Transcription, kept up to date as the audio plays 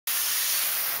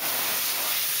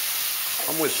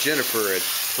I'm with Jennifer at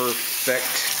Purr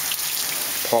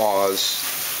fect Paws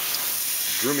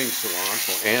Grooming Salon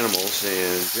for animals,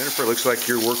 and Jennifer, looks like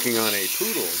you're working on a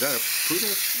poodle. Is that a poodle?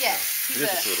 Yes. It is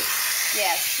a poodle.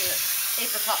 Yes, an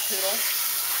apricot poodle.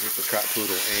 Apricot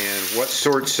poodle. And what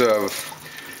sorts of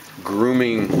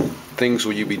grooming things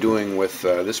will you be doing with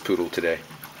this poodle today?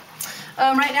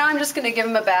 Right now I'm just going to give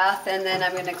him a bath, and then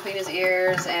I'm going to clean his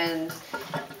ears, and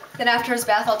then after his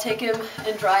bath I'll take him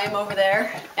and dry him over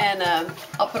there, and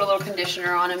I'll put a little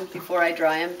conditioner on him before I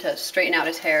dry him to straighten out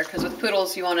his hair, because with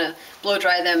poodles you want to blow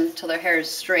dry them till their hair is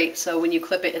straight, so when you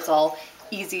clip it it's all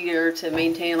easier to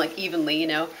maintain, like, evenly, you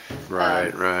know.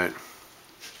 Right, right.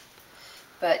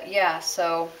 But yeah,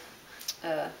 so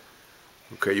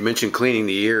okay, you mentioned cleaning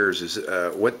the ears. Is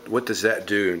what does that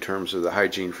do in terms of the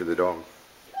hygiene for the dog?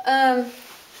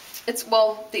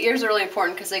 well, the ears are really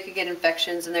important because they could get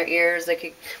infections in their ears.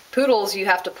 Poodles, you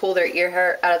have to pull their ear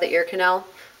hair out of the ear canal,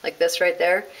 like this right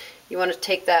there. You want to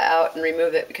take that out and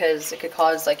remove it because it could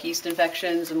cause like yeast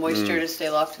infections and moisture to stay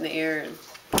locked in the ear.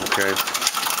 Okay,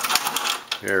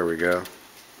 there we go.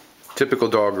 Typical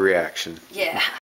dog reaction. Yeah.